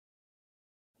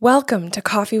Welcome to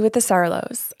Coffee with the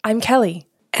Sarlos. I'm Kelly.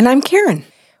 And I'm Karen.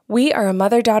 We are a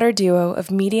mother-daughter duo of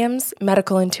mediums,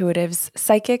 medical intuitives,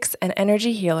 psychics, and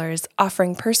energy healers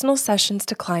offering personal sessions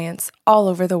to clients all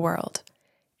over the world.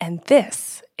 And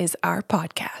this is our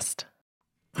podcast.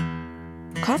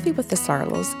 Coffee with the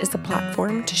Sarlos is a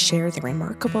platform to share the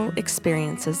remarkable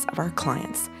experiences of our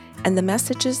clients and the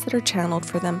messages that are channeled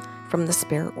for them from the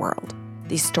spirit world.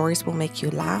 These stories will make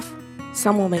you laugh,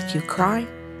 some will make you cry,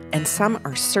 and some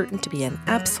are certain to be an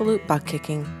absolute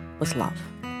butt-kicking with love.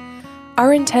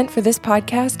 Our intent for this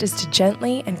podcast is to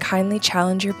gently and kindly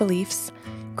challenge your beliefs,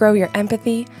 grow your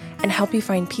empathy, and help you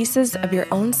find pieces of your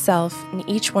own self in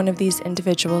each one of these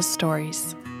individual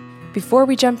stories. Before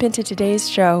we jump into today's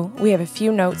show, we have a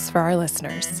few notes for our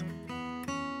listeners.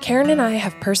 Karen and I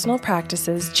have personal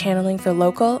practices channeling for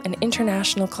local and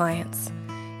international clients.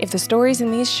 If the stories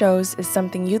in these shows is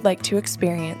something you'd like to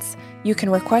experience, you can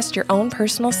request your own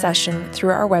personal session through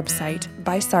our website,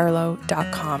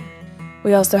 bysarlo.com.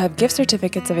 We also have gift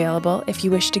certificates available if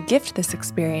you wish to gift this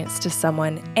experience to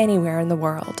someone anywhere in the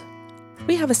world.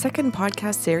 We have a second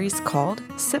podcast series called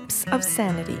Sips of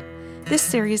Sanity. This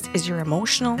series is your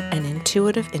emotional and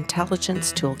intuitive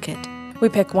intelligence toolkit. We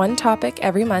pick one topic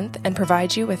every month and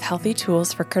provide you with healthy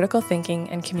tools for critical thinking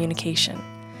and communication.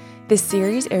 This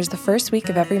series airs the first week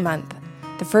of every month.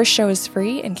 The first show is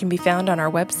free and can be found on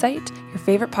our website, your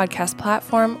favorite podcast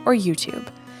platform, or YouTube.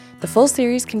 The full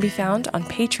series can be found on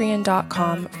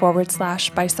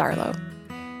patreon.com/bysarlo.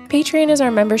 Patreon is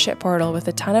our membership portal with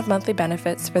a ton of monthly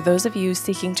benefits for those of you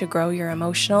seeking to grow your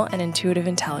emotional and intuitive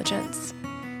intelligence.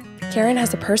 Karen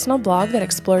has a personal blog that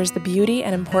explores the beauty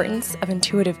and importance of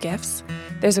intuitive gifts.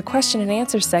 There's a question and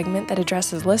answer segment that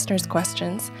addresses listeners'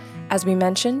 questions. As we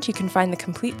mentioned, you can find the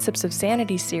complete Sips of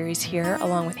Sanity series here,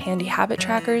 along with handy habit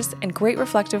trackers and great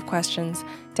reflective questions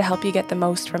to help you get the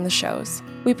most from the shows.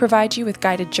 We provide you with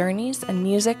guided journeys and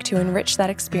music to enrich that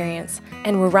experience,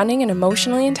 and we're running an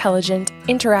emotionally intelligent,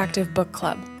 interactive book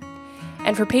club.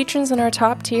 And for patrons in our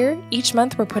top tier, each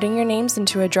month we're putting your names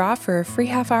into a draw for a free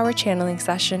half-hour channeling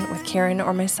session with Karen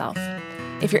or myself.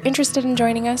 If you're interested in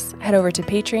joining us, head over to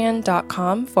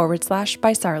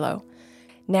patreon.com/bysarlo.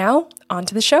 Now, on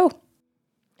to the show.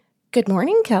 Good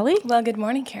morning, Kelly. Well, good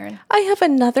morning, Karen. I have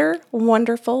another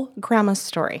wonderful grandma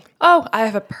story. Oh, I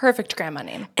have a perfect grandma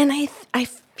name. And I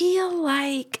feel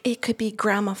like it could be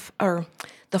grandma or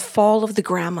the fall of the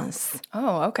grandmas.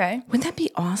 Oh, okay. Wouldn't that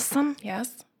be awesome?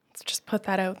 Yes. Let's just put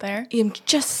that out there. I'm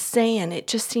just saying, it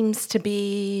just seems to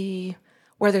be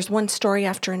where there's one story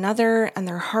after another and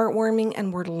they're heartwarming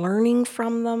and we're learning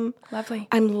from them. Lovely.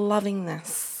 I'm loving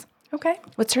this. Okay.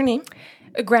 What's her name?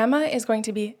 Grandma is going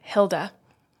to be Hilda.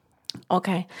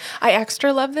 Okay. I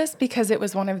extra love this because it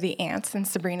was one of the aunts in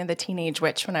Sabrina the Teenage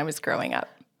Witch when I was growing up.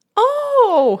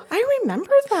 Oh, I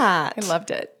remember that. I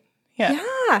loved it. Yeah.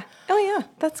 Yeah. Oh, yeah.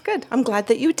 That's good. I'm glad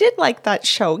that you did like that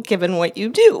show, given what you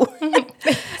do.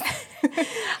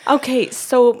 Okay.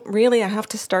 So really, I have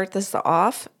to start this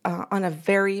off on a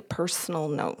very personal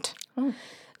note. Oh.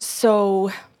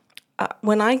 So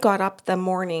when I got up the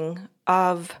morning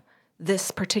of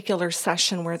this particular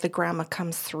session where the grandma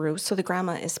comes through, so the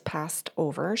grandma is passed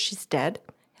over. She's dead.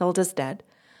 Hilda's dead.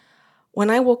 When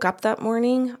I woke up that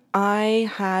morning, I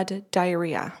had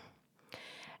diarrhea.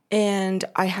 And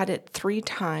I had it 3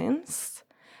 times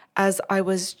as I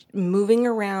was moving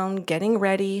around, getting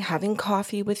ready, having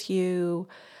coffee with you,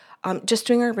 just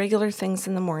doing our regular things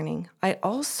in the morning. I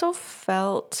also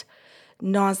felt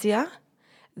nausea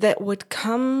that would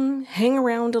come, hang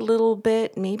around a little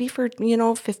bit, maybe for,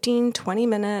 15, 20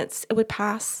 minutes. It would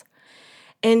pass.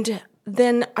 And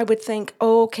then I would think,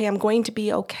 oh, okay, I'm going to be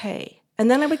okay.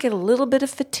 And then I would get a little bit of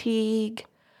fatigue.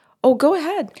 Oh, go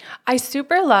ahead. I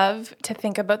super love to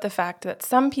think about the fact that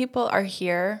some people are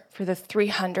here for the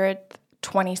 300th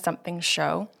 20-something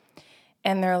show,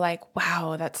 and they're like,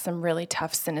 wow, that's some really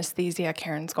tough synesthesia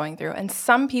Karen's going through. And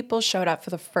some people showed up for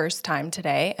the first time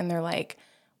today, and they're like,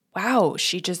 wow,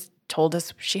 she just told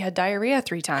us she had diarrhea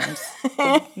 3 times.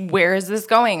 Where is this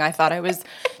going? I thought I was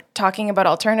talking about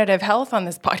alternative health on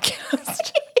this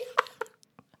podcast.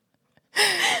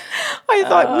 I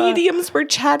thought mediums were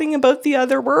chatting about the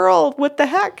other world. What the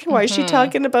heck? Why is she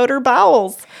talking about her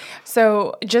bowels?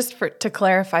 So just to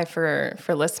clarify for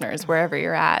listeners, wherever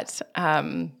you're at,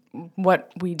 what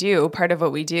we do, part of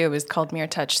what we do is called mirror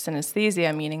touch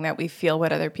synesthesia, meaning that we feel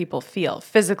what other people feel,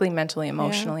 physically, mentally,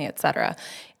 emotionally, etc.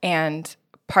 And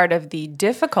part of the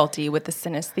difficulty with the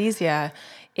synesthesia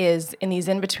is in these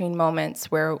in-between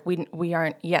moments where we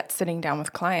aren't yet sitting down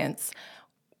with clients,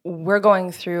 we're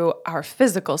going through our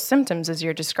physical symptoms as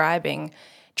you're describing,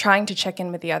 trying to check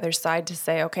in with the other side to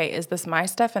say, okay, is this my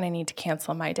stuff and I need to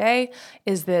cancel my day?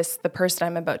 Is this the person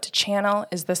I'm about to channel?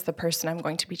 Is this the person I'm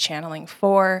going to be channeling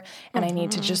for? And I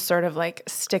need to just sort of like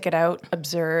stick it out,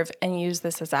 observe, and use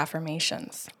this as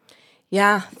affirmations.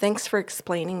 Yeah, thanks for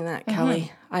explaining that,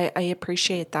 Kelly. I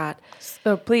appreciate that.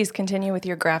 So please continue with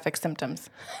your graphic symptoms.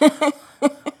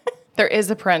 There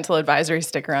is a parental advisory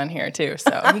sticker on here too,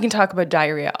 so you can talk about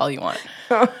diarrhea all you want.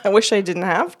 I wish I didn't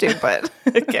have to, but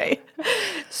okay.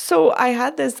 So I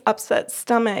had this upset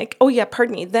stomach. Oh yeah,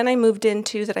 pardon me. Then I moved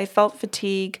into that I felt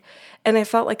fatigue and I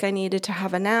felt like I needed to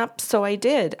have a nap, so I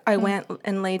did. I went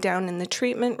and lay down in the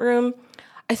treatment room.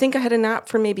 I think I had a nap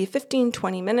for maybe 15,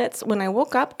 20 minutes. When I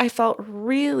woke up, I felt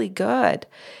really good.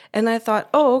 And I thought,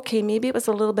 oh, okay, maybe it was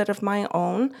a little bit of my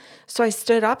own. So I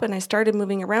stood up and I started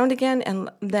moving around again. And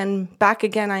then back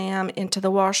again I am into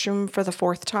the washroom for the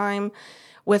 4th time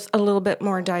with a little bit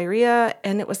more diarrhea.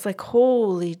 And it was like,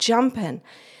 holy jumping.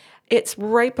 It's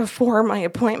right before my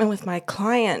appointment with my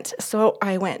client. So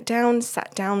I went down,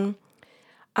 sat down,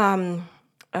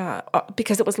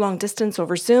 because it was long distance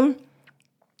over Zoom.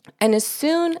 And as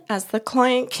soon as the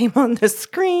client came on the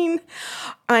screen,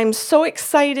 I'm so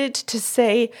excited to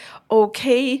say,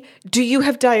 okay, do you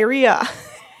have diarrhea?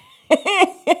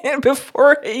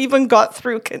 Before I even got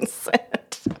through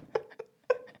consent.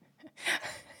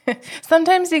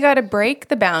 Sometimes you got to break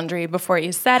the boundary before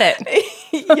you set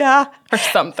it. Yeah. Or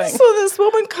something. So this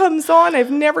woman comes on.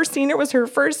 I've never seen her. It was her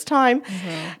first time.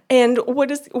 And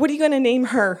what are you going to name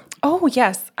her? Oh,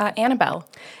 yes, Annabelle.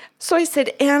 So I said,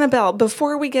 Annabelle,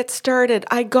 before we get started,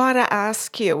 I gotta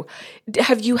ask you,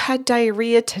 have you had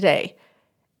diarrhea today?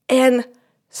 And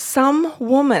some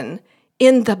woman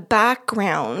in the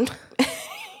background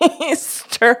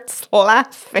starts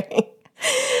laughing.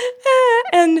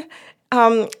 And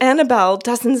Annabelle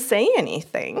doesn't say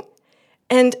anything.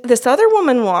 And this other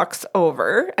woman walks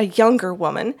over, a younger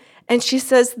woman, and she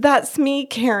says, that's me,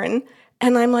 Karen.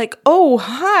 And I'm like, oh,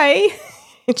 hi.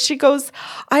 And she goes,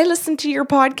 I listen to your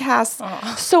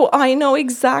podcast, so I know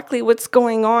exactly what's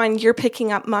going on. You're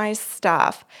picking up my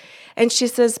stuff. And she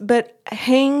says, but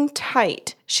hang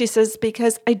tight. She says,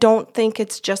 because I don't think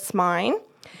it's just mine,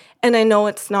 and I know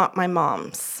it's not my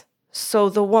mom's. So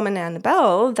the woman,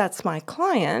 Annabelle, that's my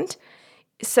client,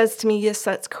 says to me, yes,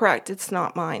 that's correct. It's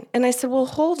not mine. And I said, well,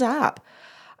 hold up.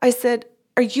 I said,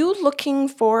 are you looking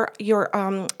for your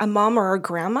a mom or a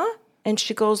grandma? And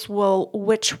she goes, well,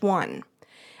 which one?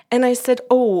 And I said,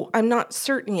 oh, I'm not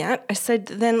certain yet. I said,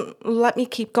 then let me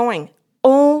keep going.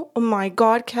 Oh my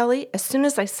God, Kelly, as soon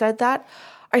as I said that,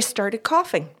 I started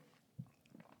coughing.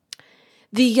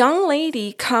 The young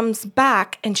lady comes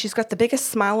back and she's got the biggest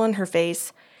smile on her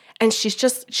face. And she's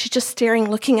just staring,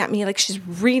 looking at me like she's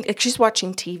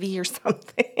watching TV or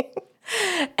something.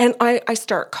 And I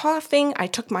start coughing. I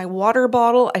took my water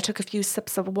bottle. I took a few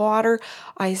sips of water.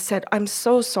 I said, I'm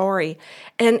so sorry.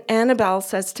 And Annabelle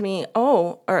says to me,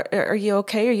 oh, are you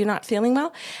okay? Are you not feeling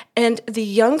well? And the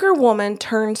younger woman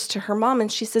turns to her mom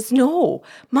and she says, no,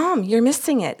 Mom, you're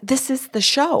missing it. This is the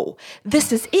show.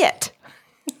 This is it.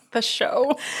 The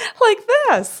show. Like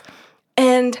this.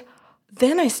 And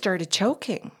then I started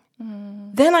choking.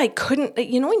 Then I couldn't,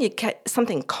 when you get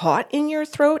something caught in your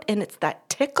throat and it's that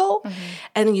tickle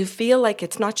and you feel like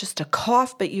it's not just a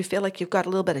cough, but you feel like you've got a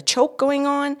little bit of choke going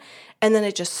on, and then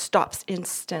it just stops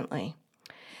instantly.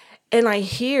 And I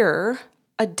hear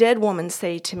a dead woman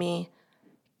say to me,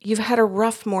 you've had a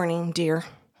rough morning, dear.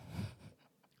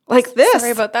 Like this.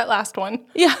 Sorry about that last one.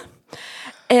 Yeah.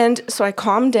 And so I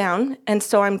calmed down, and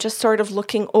so I'm just sort of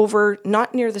looking over,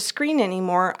 not near the screen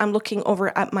anymore. I'm looking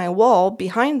over at my wall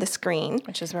behind the screen.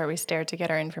 Which is where we stare to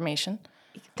get our information.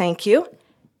 Thank you.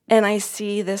 And I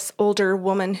see this older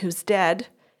woman who's dead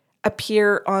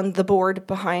appear on the board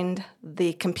behind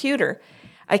the computer.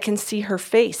 I can see her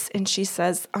face, and she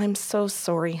says, I'm so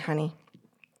sorry, honey.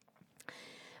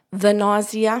 The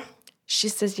nausea, she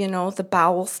says, the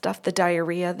bowel stuff, the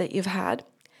diarrhea that you've had.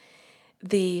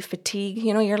 The fatigue,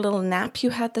 your little nap you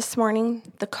had this morning,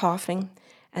 the coughing,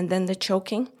 and then the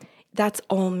choking, that's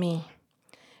all me.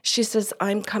 She says,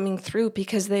 I'm coming through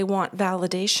because they want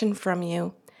validation from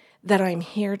you that I'm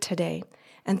here today.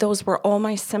 And those were all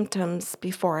my symptoms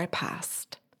before I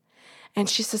passed. And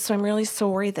she says, so I'm really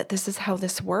sorry that this is how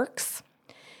this works.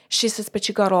 She says, but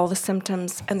you got all the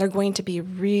symptoms and they're going to be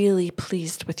really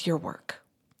pleased with your work.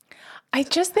 I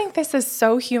just think this is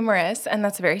so humorous, and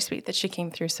that's very sweet that she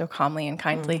came through so calmly and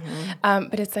kindly.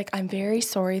 But it's like, I'm very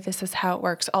sorry, this is how it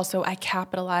works. Also, I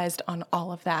capitalized on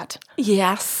all of that.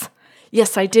 Yes.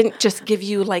 Yes, I didn't just give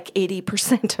you like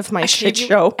 80% of my shit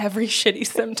show. Every shitty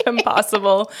symptom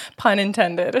possible, pun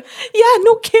intended. Yeah,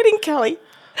 no kidding, Kelly.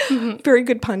 Very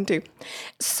good pun too.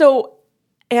 So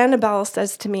Annabelle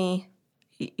says to me,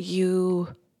 you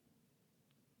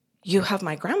have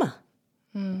my grandma.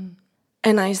 And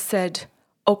I said,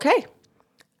 okay.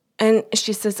 And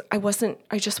she says, I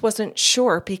just wasn't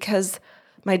sure because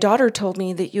my daughter told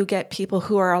me that you get people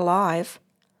who are alive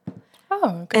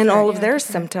and all of their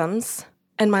symptoms,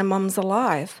 and my mom's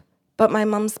alive, but my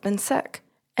mom's been sick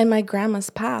and my grandma's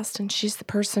passed, and she's the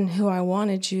person who I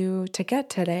wanted you to get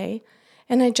today.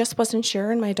 And I just wasn't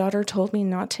sure, and my daughter told me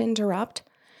not to interrupt.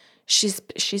 She's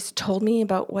told me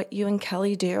about what you and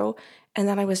Kelly do, and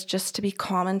that I was just to be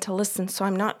calm and to listen. So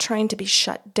I'm not trying to be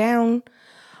shut down.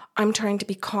 I'm trying to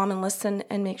be calm and listen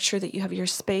and make sure that you have your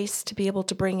space to be able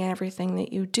to bring everything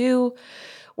that you do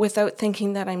without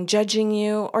thinking that I'm judging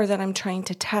you or that I'm trying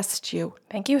to test you.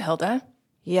 Thank you, Hilda.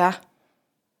 Yeah.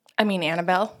 I mean,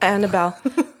 Annabelle. Annabelle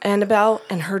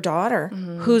and her daughter,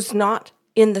 who's not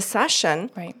in the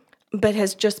session, Right. but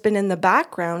has just been in the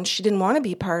background. She didn't want to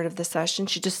be part of the session.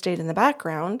 She just stayed in the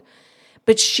background.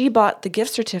 But she bought the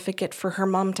gift certificate for her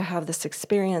mom to have this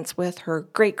experience with her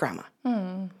great-grandma.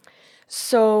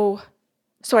 So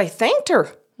I thanked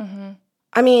her.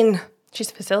 I mean, She's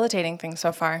facilitating things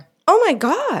so far. oh my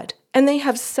God. And they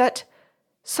have set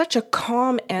such a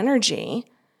calm energy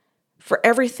for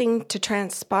everything to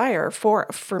transpire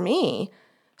for me,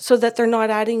 so that they're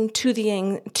not adding to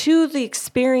the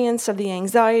experience of the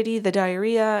anxiety, the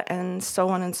diarrhea, and so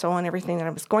on, everything that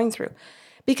I was going through.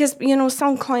 Because,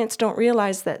 some clients don't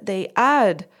realize that they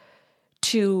add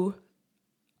to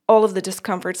all of the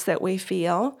discomforts that we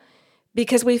feel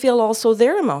because we feel also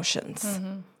their emotions.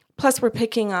 Plus, we're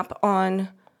picking up on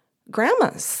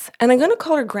grandmas. And I'm going to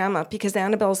call her grandma because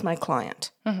Annabelle's my client.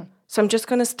 So I'm just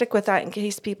going to stick with that in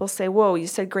case people say, whoa, you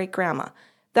said great grandma.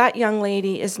 That young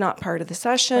lady is not part of the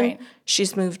session. Right.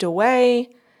 She's moved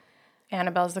away.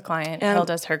 Annabelle's the client.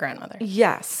 Hilda's her grandmother.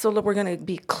 Yes. So we're going to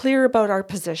be clear about our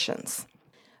positions.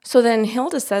 So then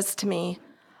Hilda says to me,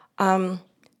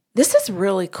 this is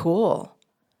really cool.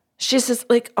 She says,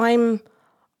 I'm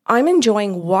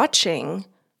enjoying watching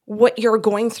what you're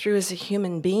going through as a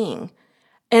human being.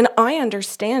 And I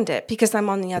understand it because I'm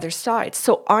on the other side.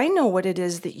 So I know what it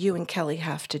is that you and Kelly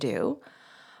have to do.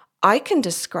 I can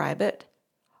describe it,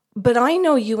 but I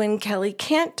know you and Kelly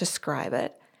can't describe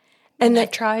it. And I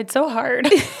tried so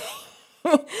hard.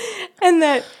 And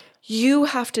that you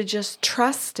have to just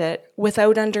trust it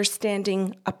without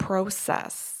understanding a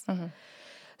process.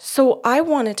 So I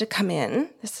wanted to come in,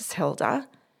 this is Hilda,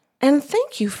 and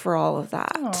thank you for all of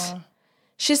that. Aww.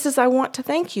 She says, I want to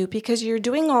thank you because you're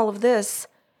doing all of this.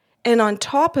 And on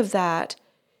top of that,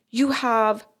 you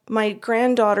have my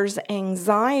granddaughter's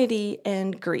anxiety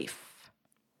and grief.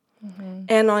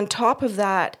 And on top of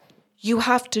that, you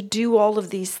have to do all of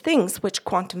these things, which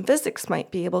quantum physics might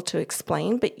be able to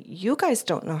explain, but you guys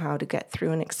don't know how to get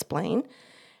through and explain.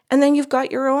 And then you've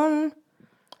got your own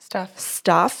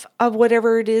stuff of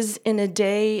whatever it is in a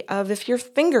day of if your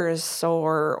finger is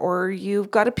sore or you've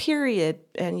got a period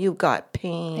and you've got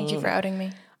pain. Thank you for outing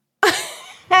me.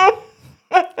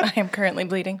 I am currently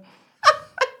bleeding.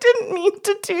 I didn't mean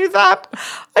to do that.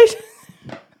 It's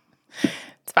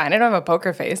fine. I don't have a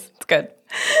poker face. It's good.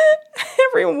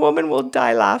 Every woman will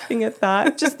die laughing at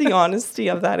that. Just the honesty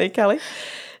of that, eh, Kelly?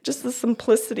 Just the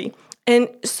simplicity. And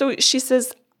so she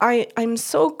says, I'm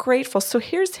so grateful. So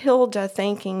here's Hilda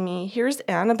thanking me. Here's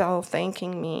Annabelle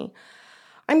thanking me.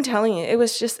 I'm telling you, it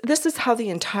was just, this is how the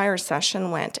entire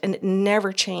session went, and it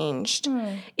never changed.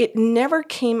 It never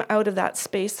came out of that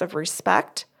space of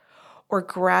respect or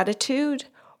gratitude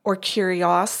or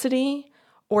curiosity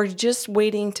or just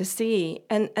waiting to see.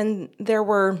 And there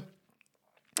were,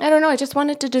 I don't know, I just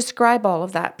wanted to describe all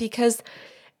of that because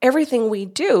everything we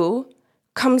do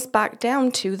comes back down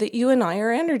to that you and I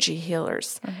are energy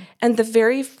healers. And the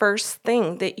very first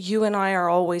thing that you and I are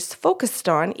always focused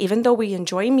on, even though we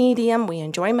enjoy medium, we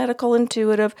enjoy medical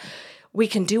intuitive, we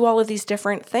can do all of these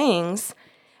different things,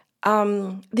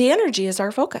 the energy is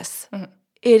our focus.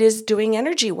 It is doing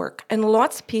energy work. And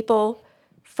lots of people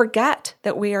forget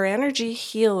that we are energy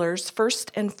healers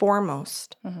first and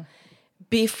foremost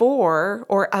before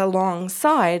or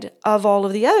alongside of all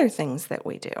of the other things that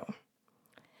we do.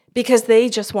 Because they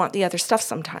just want the other stuff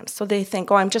sometimes. So they think,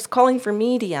 I'm just calling for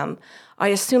medium. I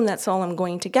assume that's all I'm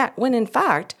going to get. When in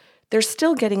fact, they're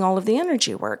still getting all of the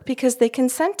energy work because they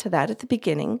consent to that at the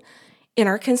beginning in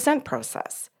our consent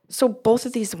process. So both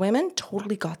of these women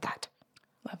totally got that.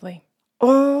 Lovely.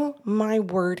 Oh my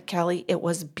word, Kelly, it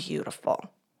was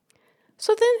beautiful.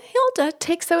 So then Hilda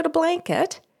takes out a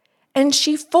blanket and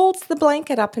she folds the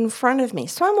blanket up in front of me.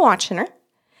 So I'm watching her.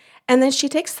 And then she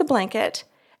takes the blanket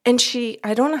And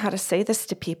I don't know how to say this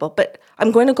to people, but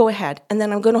I'm going to go ahead and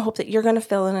then I'm going to hope that you're going to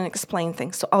fill in and explain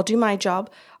things. So I'll do my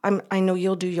job. I know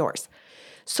you'll do yours.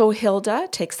 So Hilda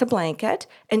takes a blanket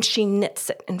and she knits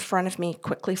it in front of me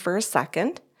quickly for a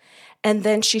second. And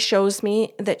then she shows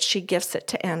me that she gifts it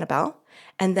to Annabelle.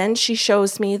 And then she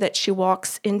shows me that she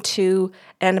walks into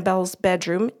Annabelle's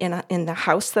bedroom in the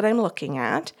house that I'm looking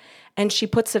at, and she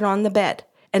puts it on the bed,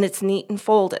 and it's neat and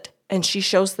folded, and she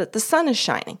shows that the sun is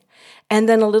shining. And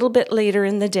then a little bit later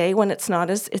in the day, when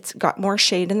it's got more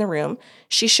shade in the room,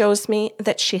 she shows me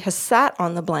that she has sat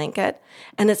on the blanket,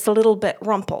 and it's a little bit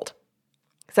rumpled.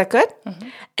 Is that good? Mm-hmm.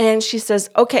 And she says,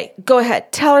 okay, go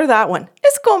ahead. Tell her that one.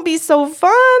 It's going to be so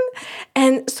fun.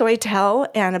 And so I tell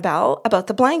Annabelle about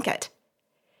the blanket.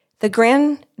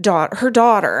 Her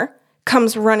daughter,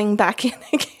 comes running back in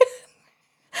again.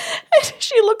 And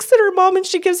she looks at her mom and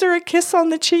she gives her a kiss on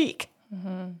the cheek.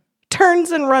 Mm-hmm.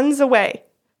 Turns and runs away.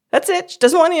 That's it. She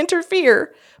doesn't want to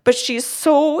interfere. But she's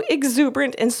so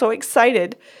exuberant and so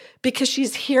excited because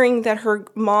she's hearing that her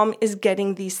mom is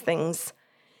getting these things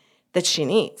that she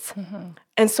needs. Mm-hmm.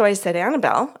 And so I said,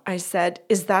 Annabelle, is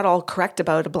that all correct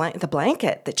about the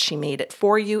blanket that she made it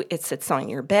for you? It sits on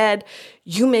your bed.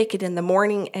 You make it in the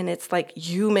morning, and it's like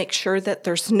you make sure that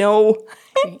there's no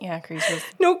creases.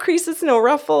 No creases, no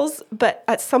ruffles. But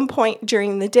at some point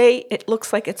during the day, it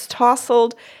looks like it's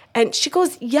tousled. And she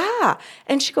goes, yeah.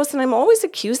 And she goes, and I'm always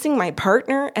accusing my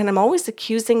partner and I'm always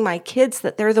accusing my kids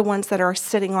that they're the ones that are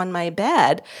sitting on my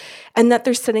bed and that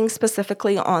they're sitting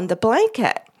specifically on the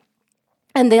blanket.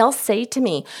 And they'll say to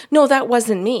me, no, that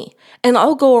wasn't me. And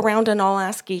I'll go around and I'll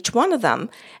ask each one of them.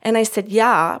 And I said,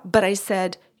 yeah, but I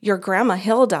said, your grandma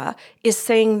Hilda is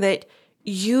saying that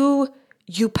you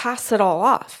pass it all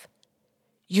off.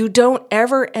 You don't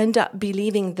ever end up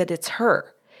believing that it's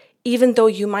her. Even though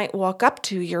you might walk up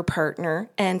to your partner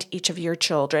and each of your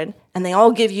children and they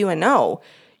all give you a no,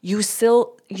 you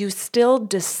still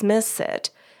dismiss it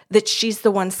that she's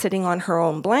the one sitting on her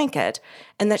own blanket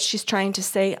and that she's trying to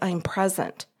say, I'm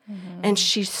present. Mm-hmm. And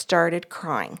she started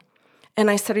crying.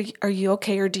 And I said, are you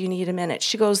okay or do you need a minute?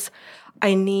 She goes,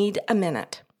 I need a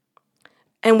minute.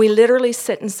 And we literally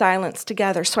sit in silence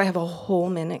together. So I have a whole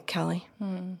minute, Kelly.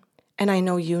 Mm. And I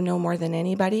know you know more than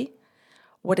anybody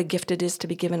what a gift it is to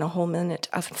be given a whole minute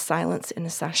of silence in a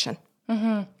session.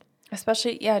 Mm-hmm.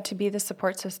 Especially, to be the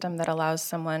support system that allows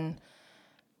someone...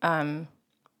 to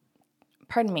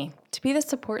be the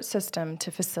support system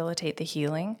to facilitate the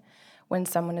healing when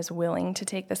someone is willing to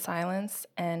take the silence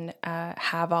and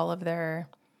have all of their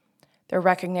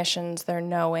recognitions, their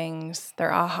knowings,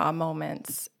 their aha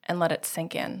moments, and let it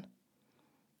sink in.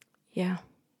 Yeah.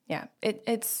 Yeah.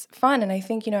 It's fun. And I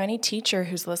think, any teacher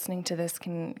who's listening to this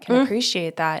can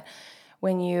appreciate that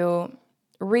when you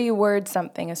reword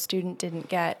something a student didn't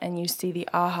get and you see the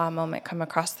aha moment come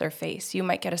across their face. You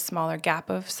might get a smaller gap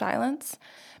of silence,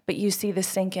 but you see the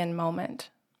sink-in moment.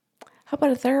 How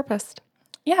about a therapist?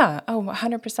 Yeah. Oh,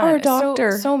 100%. Or a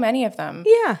doctor. So many of them.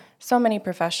 Yeah. So many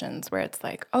professions where it's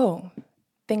like, oh,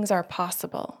 things are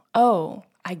possible. Oh,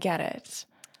 I get it.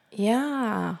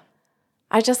 Yeah.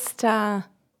 I just,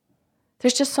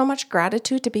 there's just so much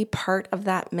gratitude to be part of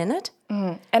that minute.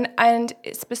 Mm-hmm. And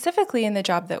specifically in the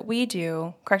job that we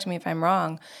do, correct me if I'm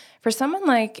wrong, for someone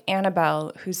like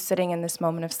Annabelle, who's sitting in this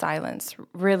moment of silence,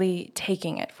 really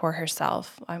taking it for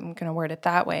herself, I'm going to word it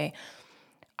that way,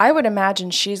 I would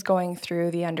imagine she's going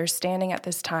through the understanding at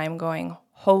this time going,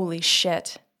 holy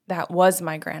shit, that was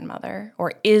my grandmother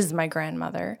or is my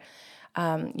grandmother.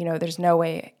 There's no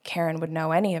way Karen would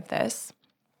know any of this.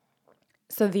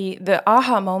 So the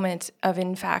aha moment of,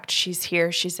 in fact, she's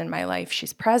here, she's in my life,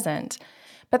 she's present,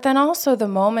 but then also the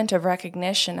moment of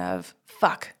recognition of,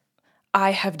 fuck,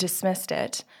 I have dismissed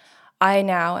it. I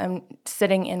now am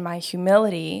sitting in my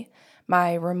humility,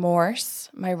 my remorse,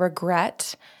 my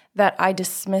regret that I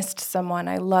dismissed someone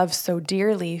I love so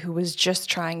dearly who was just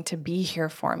trying to be here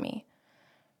for me.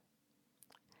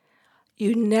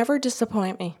 You never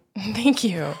disappoint me. Thank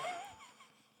you.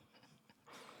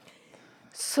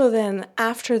 So then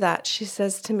after that, she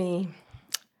says to me,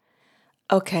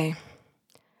 okay,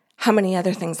 how many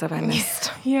other things have I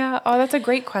missed? Yeah. Oh, that's a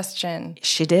great question.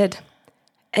 She did.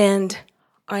 And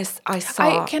I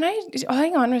saw...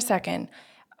 hang on a second.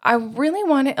 I really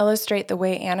want to illustrate the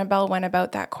way Annabelle went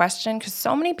about that question because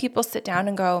so many people sit down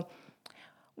and go,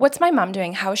 what's my mom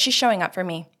doing? How is she showing up for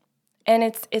me? And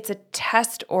it's a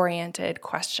test-oriented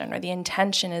question, or the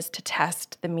intention is to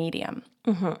test the medium.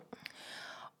 Mm-hmm.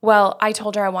 Well, I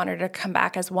told her I wanted her to come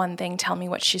back as one thing, tell me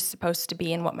what she's supposed to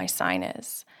be and what my sign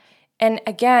is. And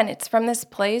again, it's from this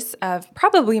place of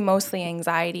probably mostly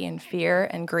anxiety and fear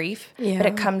and grief, but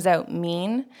it comes out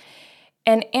mean.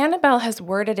 And Annabelle has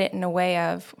worded it in a way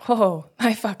of, oh,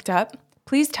 I fucked up.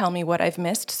 Please tell me what I've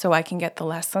missed so I can get the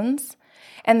lessons.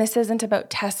 And this isn't about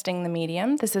testing the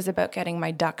medium. This is about getting my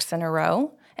ducks in a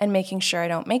row and making sure I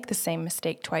don't make the same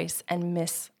mistake twice and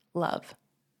miss love.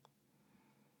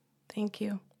 Thank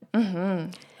you. I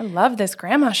love this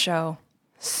grandma show.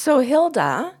 So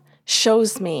Hilda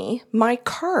shows me my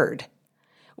card,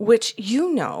 which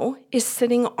is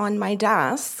sitting on my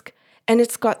desk, and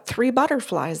it's got 3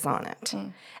 butterflies on it,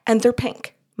 and they're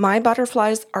pink. My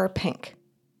butterflies are pink.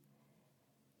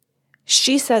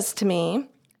 She says to me,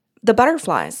 the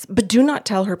butterflies, but do not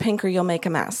tell her pink or you'll make a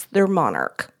mess. They're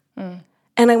monarch. And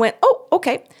I went, oh,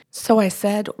 okay. So I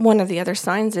said, one of the other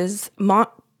signs is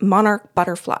monarch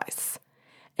butterflies.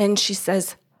 And she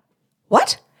says,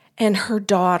 what? And her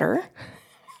daughter,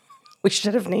 we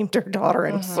should have named her daughter,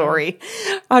 I'm sorry.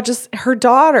 Her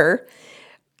daughter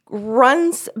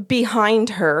runs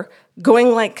behind her,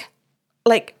 going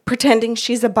like pretending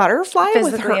she's a butterfly.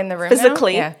 Physically with her, in the room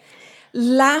physically, now? Yeah.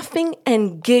 laughing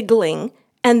and giggling,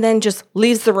 and then just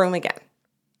leaves the room again.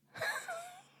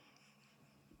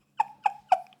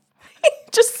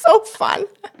 Just so fun.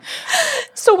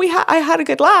 So I had a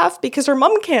good laugh because her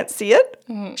mom can't see it.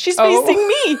 She's facing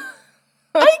me.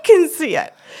 I can see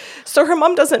it. So her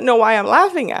mom doesn't know why I'm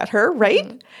laughing at her,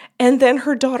 right? And then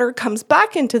her daughter comes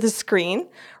back into the screen,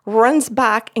 runs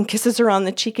back and kisses her on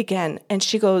the cheek again. And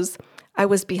she goes, I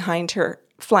was behind her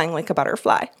flying like a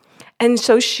butterfly. And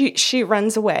so she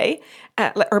runs away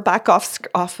or back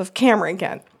off of camera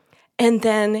again. And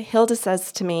then Hilda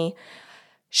says to me,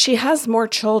 she has more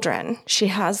children. She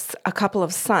has a couple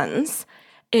of sons.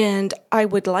 And I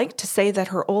would like to say that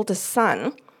her oldest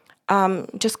son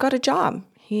just got a job.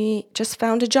 He just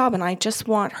found a job. And I just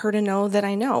want her to know that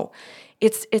I know.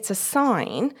 It's a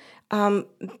sign. And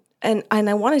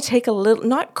I want to take a little,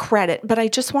 not credit, but I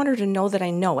just want her to know that I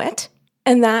know it.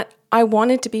 And that I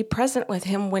wanted to be present with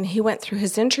him when he went through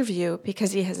his interview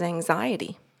because he has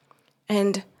anxiety.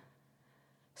 And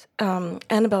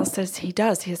Annabelle says he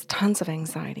does. He has tons of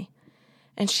anxiety.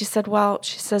 And she said,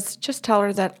 just tell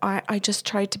her that I just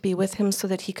tried to be with him so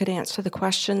that he could answer the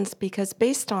questions because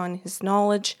based on his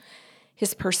knowledge,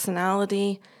 his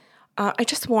personality, I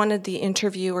just wanted the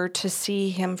interviewer to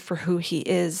see him for who he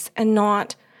is and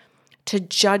not to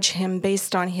judge him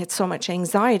based on he had so much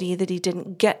anxiety that he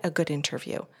didn't get a good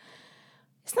interview.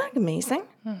 Isn't that amazing?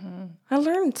 I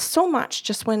learned so much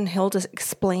just when Hilda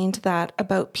explained that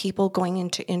about people going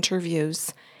into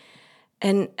interviews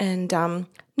and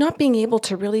not being able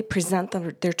to really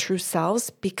present their true selves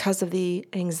because of the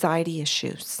anxiety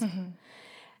issues.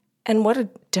 And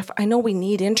I know we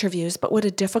need interviews, but what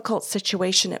a difficult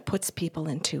situation it puts people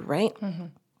into, right?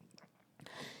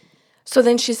 So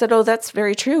then she said, oh, that's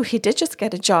very true. He did just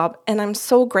get a job. And I'm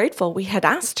so grateful we had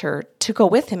asked her to go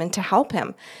with him and to help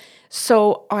him.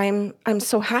 So I'm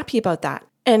so happy about that.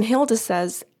 And Hilda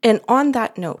says, and on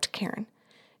that note, Karen,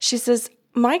 she says,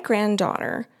 my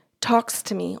granddaughter talks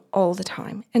to me all the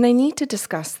time, and I need to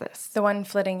discuss this. The one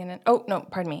flitting in it. Oh, no,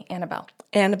 pardon me, Annabelle.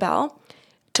 Annabelle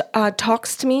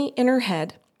talks to me in her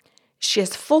head. She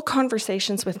has full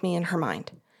conversations with me in her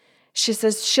mind. She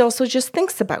says she also just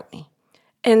thinks about me.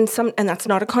 And that's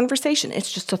not a conversation.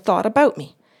 It's just a thought about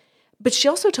me. But she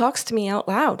also talks to me out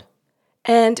loud.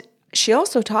 And she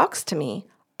also talks to me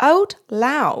out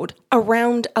loud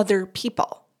around other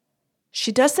people.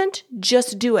 She doesn't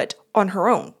just do it on her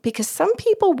own because some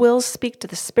people will speak to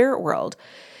the spirit world,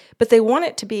 but they want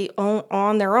it to be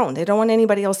on their own. They don't want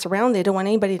anybody else around. They don't want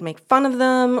anybody to make fun of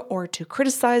them or to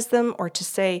criticize them or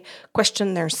to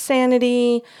question their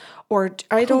sanity or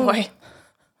I don't... Oh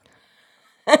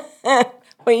boy.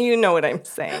 Well, you know what I'm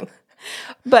saying.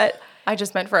 But I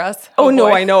just meant for us. Oh no,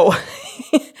 I know.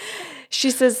 She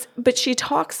says, but she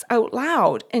talks out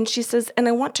loud and she says, and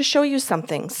I want to show you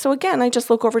something. So again, I just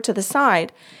look over to the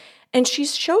side and she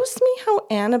shows me how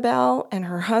Annabelle and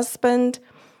her husband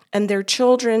and their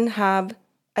children have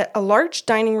a large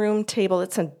dining room table.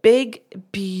 It's a big,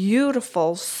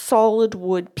 beautiful, solid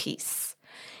wood piece.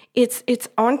 It's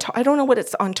on top. I don't know what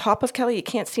it's on top of, Kelly. You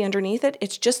can't see underneath it.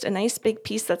 It's just a nice big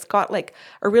piece that's got like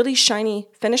a really shiny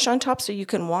finish on top so you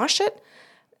can wash it.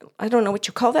 I don't know what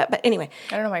you call that, but anyway.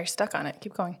 I don't know why you're stuck on it.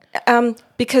 Keep going.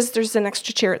 Because there's an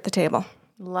extra chair at the table.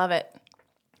 Love it.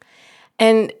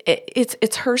 And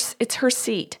it's her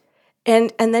seat.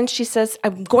 And then she says,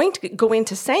 I'm going to go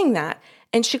into saying that.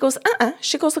 And she goes,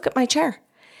 She goes, look at my chair.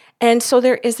 And so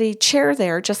there is a chair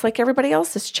there, just like everybody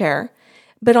else's chair.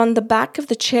 But on the back of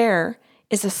the chair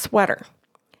is a sweater.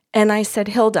 And I said,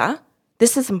 Hilda,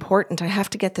 this is important. I have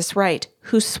to get this right.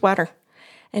 Whose sweater?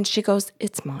 And she goes,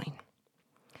 it's mine.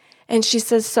 And she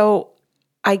says, so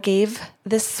I gave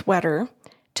this sweater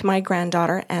to my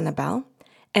granddaughter, Annabelle,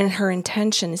 and her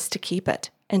intention is to keep it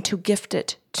and to gift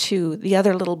it to the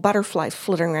other little butterfly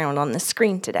flittering around on the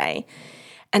screen today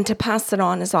and to pass it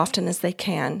on as often as they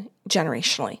can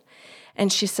generationally.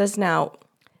 And she says, now,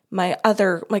 my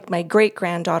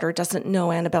great-granddaughter doesn't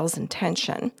know Annabelle's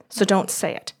intention, so don't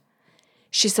say it.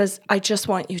 She says, I just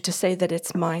want you to say that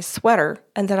it's my sweater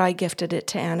and that I gifted it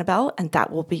to Annabelle, and that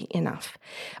will be enough.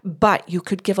 But you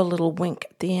could give a little wink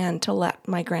at the end to let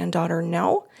my granddaughter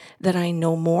know that I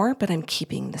know more, but I'm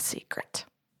keeping the secret.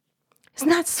 Isn't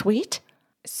that sweet?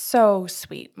 So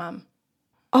sweet, Mom.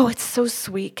 Oh, it's so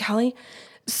sweet, Kelly.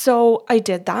 So I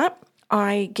did that.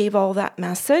 I gave all that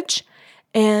message,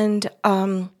 and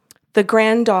the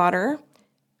granddaughter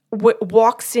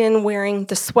walks in wearing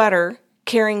the sweater,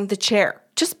 carrying the chair,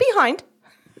 just behind.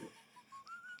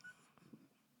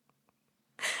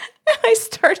 And I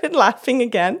started laughing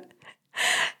again.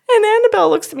 And Annabelle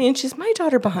looks at me and she's, my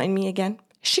daughter behind me again.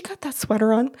 She got that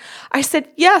sweater on. I said,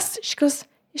 yes. She goes,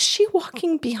 is she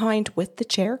walking behind with the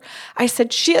chair? I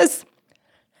said, she is.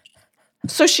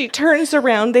 So she turns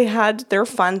around. They had their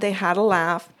fun. They had a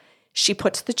laugh. She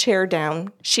puts the chair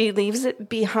down. She leaves it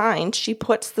behind. She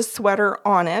puts the sweater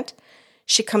on it.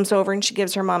 She comes over and she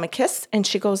gives her mom a kiss and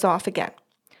she goes off again.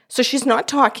 So she's not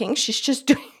talking. She's just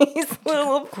doing these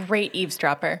little... Great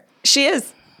eavesdropper. She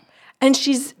is. And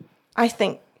she's, I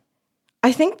think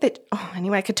that,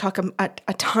 anyway, I could talk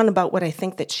a ton about what I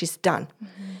think that she's done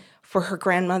for her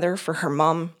grandmother, for her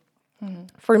mom,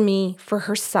 for me, for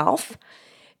herself.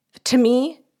 To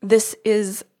me, this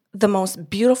is the most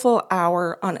beautiful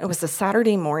hour it was a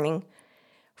Saturday morning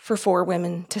for 4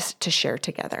 women to share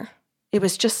together. It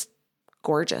was just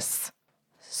gorgeous.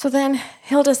 So then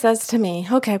Hilda says to me,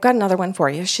 okay, I've got another one for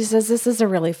you. She says, this is a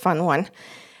really fun one.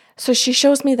 So she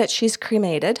shows me that she's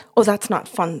cremated. Oh, that's not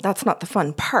fun. That's not the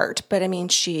fun part. But I mean,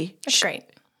 That's great.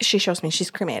 She shows me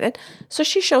she's cremated. So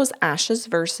she shows ashes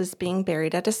versus being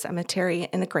buried at a cemetery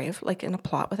in a grave, like in a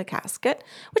plot with a casket,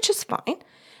 which is fine.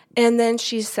 And then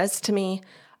she says to me,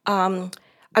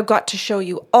 I've got to show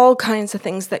you all kinds of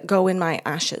things that go in my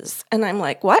ashes. And I'm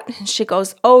like, what? And she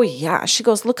goes, oh yeah. She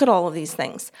goes, look at all of these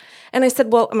things. And I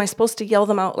said, well, am I supposed to yell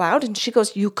them out loud? And she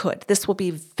goes, you could. This will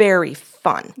be very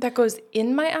fun. That goes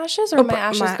in my ashes or my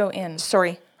ashes go in?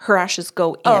 Sorry, her ashes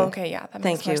go in. Oh, okay, yeah. That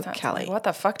makes Thank you, sense. Kelly. Like, what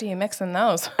the fuck do you mix in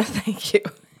those? Thank you.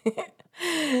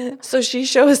 So she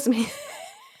shows me.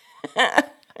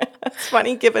 It's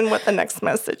funny given what the next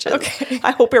message is. Okay.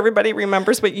 I hope everybody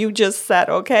remembers what you just said,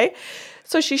 okay?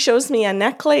 So she shows me a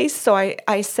necklace. So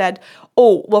I said,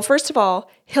 oh, well, first of all,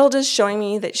 Hilda's showing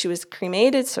me that she was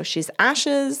cremated, so she's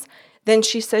ashes. Then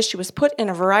she says she was put in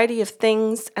a variety of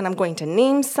things, and I'm going to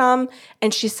name some.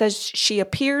 And she says she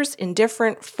appears in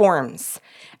different forms.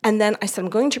 And then I said, I'm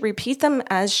going to repeat them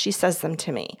as she says them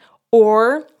to me,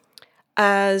 or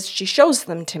as she shows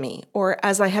them to me, or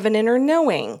as I have an inner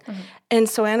knowing. Mm-hmm. And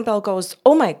so Annabelle goes,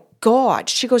 oh my God.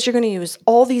 She goes, you're going to use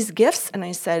all these gifts? And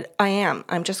I said, I am.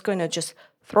 I'm just going to just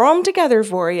throw them together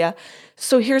for you.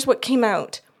 So here's what came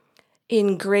out.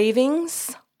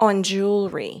 Engravings on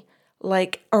jewelry,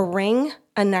 like a ring,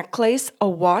 a necklace, a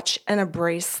watch, and a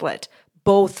bracelet,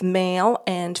 both male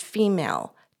and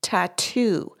female.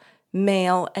 Tattoo,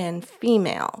 male and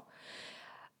female.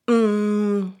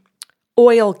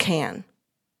 Oil can.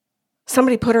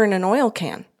 Somebody put her in an oil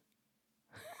can.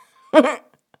 I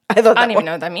don't even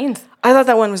know what that means. I thought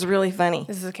that one was really funny.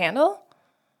 This is a candle?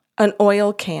 An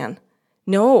oil can.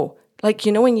 No. Like,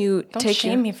 you know when you Don't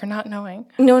shame me for not knowing.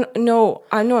 No.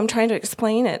 I'm trying to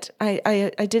explain it.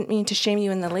 I didn't mean to shame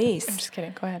you in the least. I'm just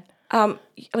kidding. Go ahead. I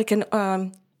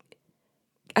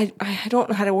don't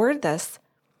know how to word this.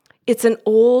 It's an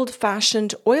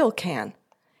old-fashioned oil can.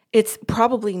 It's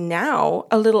probably now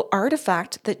a little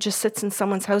artifact that just sits in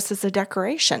someone's house as a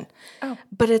decoration. Oh.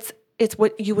 But it's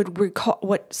what you would recall,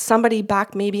 what somebody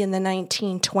back maybe in the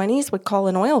 1920s would call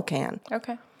an oil can.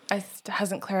 Okay. It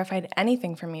hasn't clarified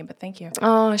anything for me, but thank you.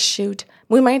 Oh, shoot.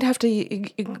 We might have to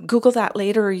Google that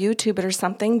later or YouTube it or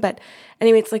something. But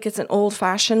anyway, it's an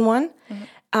old-fashioned one.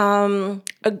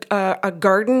 Mm-hmm. A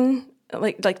garden,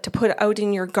 like to put out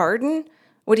in your garden.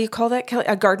 What do you call that, Kelly?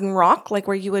 A garden rock, like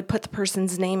where you would put the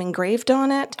person's name engraved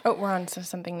on it. Oh, we're on to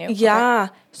something new. Yeah.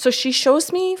 Okay. So she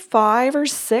shows me 5 or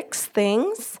 6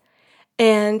 things.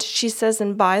 And she says,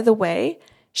 and by the way,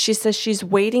 she says she's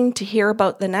waiting to hear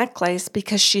about the necklace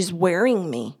because she's wearing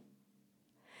me.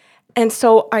 And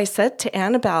so I said to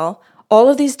Annabelle, all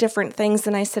of these different things.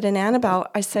 And I said, and Annabelle,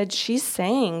 I said, she's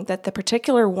saying that the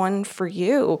particular one for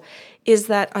you is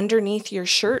that underneath your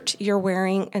shirt you're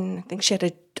wearing, and I think she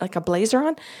had a blazer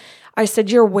on. I said,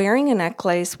 you're wearing a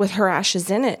necklace with her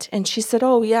ashes in it. And she said,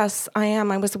 oh, yes, I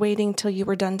am. I was waiting till you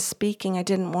were done speaking. I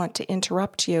didn't want to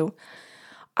interrupt you.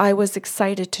 I was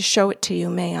excited to show it to you,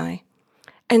 may I?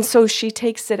 And so she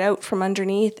takes it out from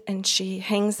underneath and she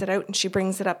hangs it out and she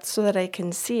brings it up so that I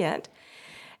can see it.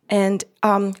 And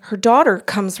her daughter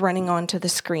comes running onto the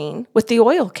screen with the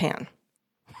oil can.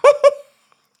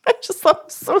 I just thought it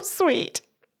was so sweet.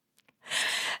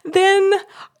 Then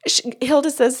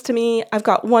Hilda says to me, I've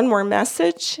got one more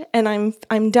message and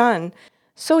I'm done.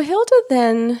 So Hilda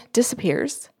then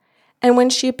disappears. And when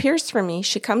she appears for me,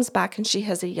 she comes back and she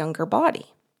has a younger body.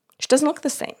 She doesn't look the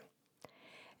same.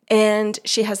 And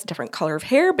she has a different color of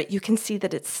hair, but you can see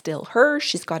that it's still her.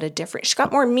 She's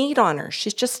got more meat on her.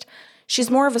 She's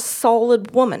more of a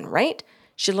solid woman, right?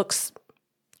 She looks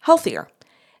healthier.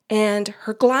 And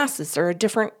her glasses are a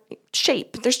different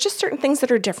shape. There's just certain things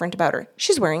that are different about her.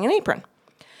 She's wearing an apron.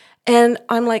 And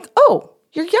I'm like, oh,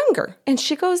 you're younger. And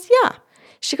she goes, yeah.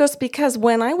 She goes, because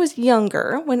when I was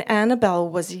younger, when Annabelle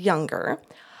was younger,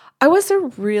 I was a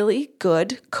really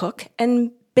good cook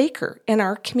and baker in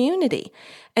our community.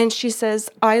 And she says,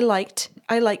 I liked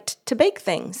to bake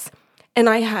things. And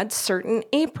I had certain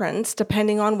aprons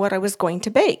depending on what I was going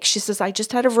to bake. She says, I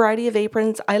just had a variety of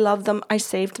aprons. I love them. I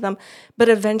saved them. But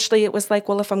eventually it was like,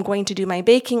 well, if I'm going to do my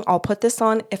baking, I'll put this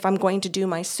on. If I'm going to do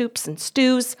my soups and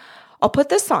stews, I'll put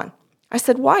this on. I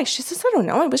said, why? She says, I don't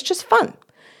know. It was just fun.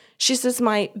 She says,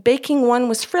 my baking one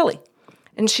was frilly.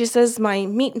 And she says, my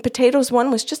meat and potatoes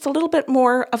one was just a little bit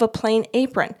more of a plain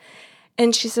apron.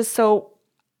 And she says, so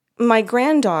my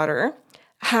granddaughter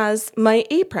has my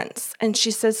aprons. And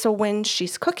she says, so when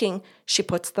she's cooking, she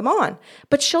puts them on.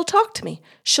 But she'll talk to me.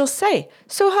 She'll say,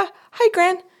 so hi,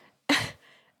 Gran.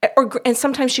 And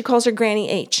sometimes she calls her Granny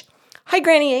H. Hi,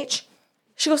 Granny H.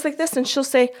 She goes like this and she'll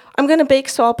say, I'm going to bake,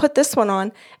 so I'll put this one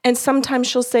on. And sometimes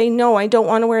she'll say, no, I don't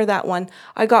want to wear that one.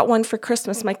 I got one for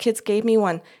Christmas. My kids gave me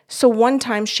one. So one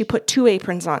time she put 2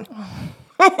 aprons on.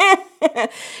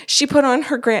 She put on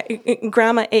her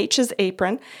Grandma H's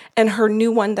apron and her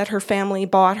new one that her family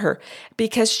bought her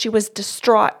because she was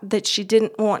distraught that she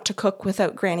didn't want to cook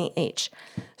without Granny H.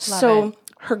 So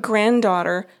her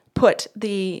granddaughter put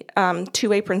the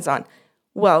 2 aprons on.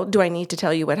 Well, do I need to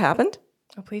tell you what happened?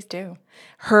 Oh, please do.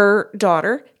 Her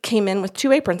daughter came in with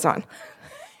 2 aprons on.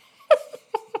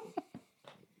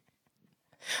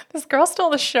 This girl stole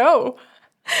the show.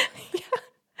 Yeah.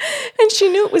 And she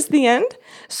knew it was the end.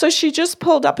 So she just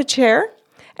pulled up a chair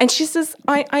and she says,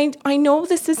 I know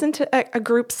this isn't a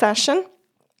group session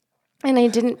and I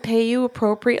didn't pay you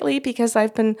appropriately because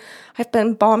I've been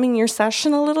bombing your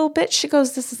session a little bit. She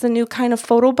goes, this is a new kind of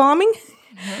photo bombing.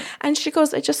 Mm-hmm. And she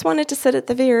goes, I just wanted to sit at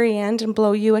the very end and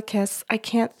blow you a kiss. I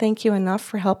can't thank you enough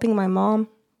for helping my mom.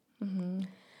 Mm-hmm.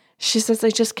 She says, I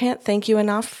just can't thank you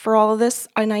enough for all of this.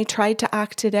 And I tried to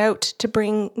act it out to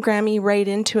bring Grammy right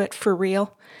into it for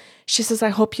real. She says, I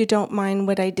hope you don't mind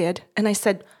what I did. And I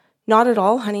said, not at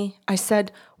all, honey. I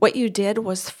said, what you did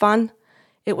was fun.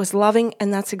 It was loving.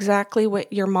 And that's exactly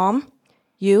what your mom,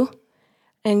 you,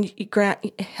 and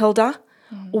Hilda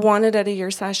wanted out of your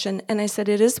session. And I said,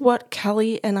 it is what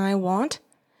Kelly and I want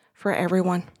for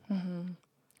everyone. Mm-hmm.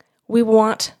 We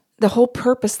want, the whole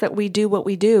purpose that we do what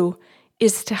we do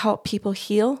is to help people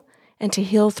heal and to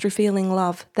heal through feeling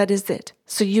love. That is it.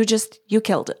 So you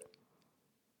killed it.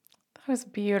 That was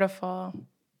beautiful.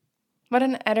 What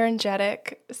an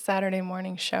energetic Saturday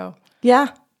morning show. Yeah.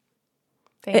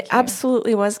 Thank you. It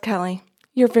absolutely was, Kelly.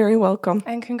 You're very welcome.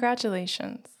 And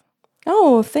congratulations.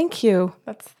 Oh, thank you.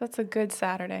 That's a good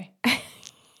Saturday.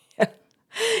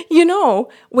 You know,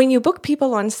 when you book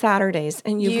people on Saturdays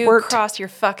and you cross your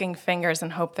fucking fingers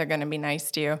and hope they're going to be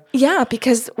nice to you. Yeah,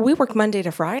 because we work Monday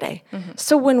to Friday. Mm-hmm.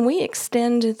 So when we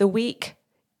extend the week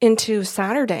into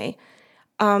Saturday,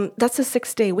 that's a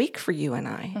 6-day week for you and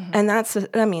I. Mm-hmm.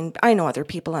 And I know other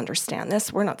people understand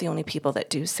this. We're not the only people that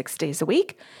do 6 days a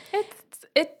week.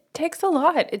 It takes a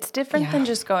lot. It's different than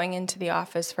just going into the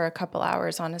office for a couple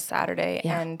hours on a Saturday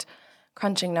and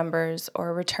crunching numbers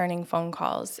or returning phone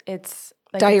calls. It's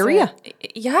like diarrhea.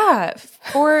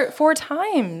 Four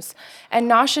times. And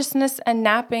nauseousness and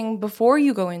napping before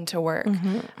you go into work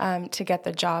to get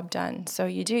the job done. So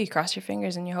you cross your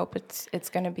fingers and you hope it's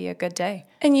going to be a good day.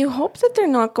 And you hope that they're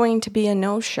not going to be a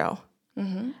no-show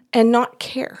and not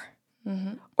care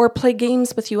or play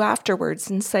games with you afterwards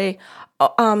and say,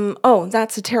 oh,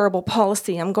 that's a terrible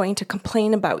policy. I'm going to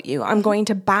complain about you. I'm going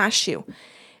to bash you.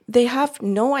 They have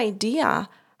no idea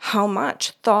how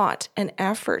much thought and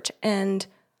effort and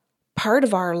part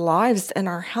of our lives and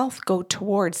our health go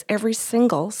towards every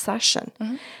single session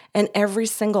and every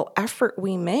single effort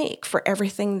we make for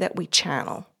everything that we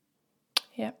channel.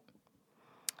 Yep.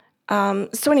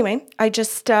 So anyway, I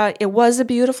just, it was a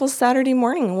beautiful Saturday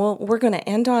morning. Well, we're going to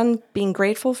end on being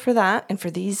grateful for that and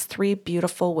for these 3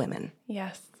 beautiful women.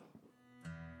 Yes.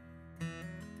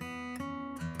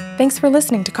 Thanks for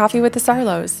listening to Coffee with the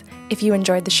Sarlos. If you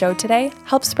enjoyed the show today,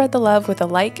 help spread the love with a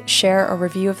like, share, or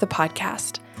review of the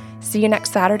podcast. See you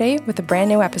next Saturday with a brand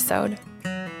new episode.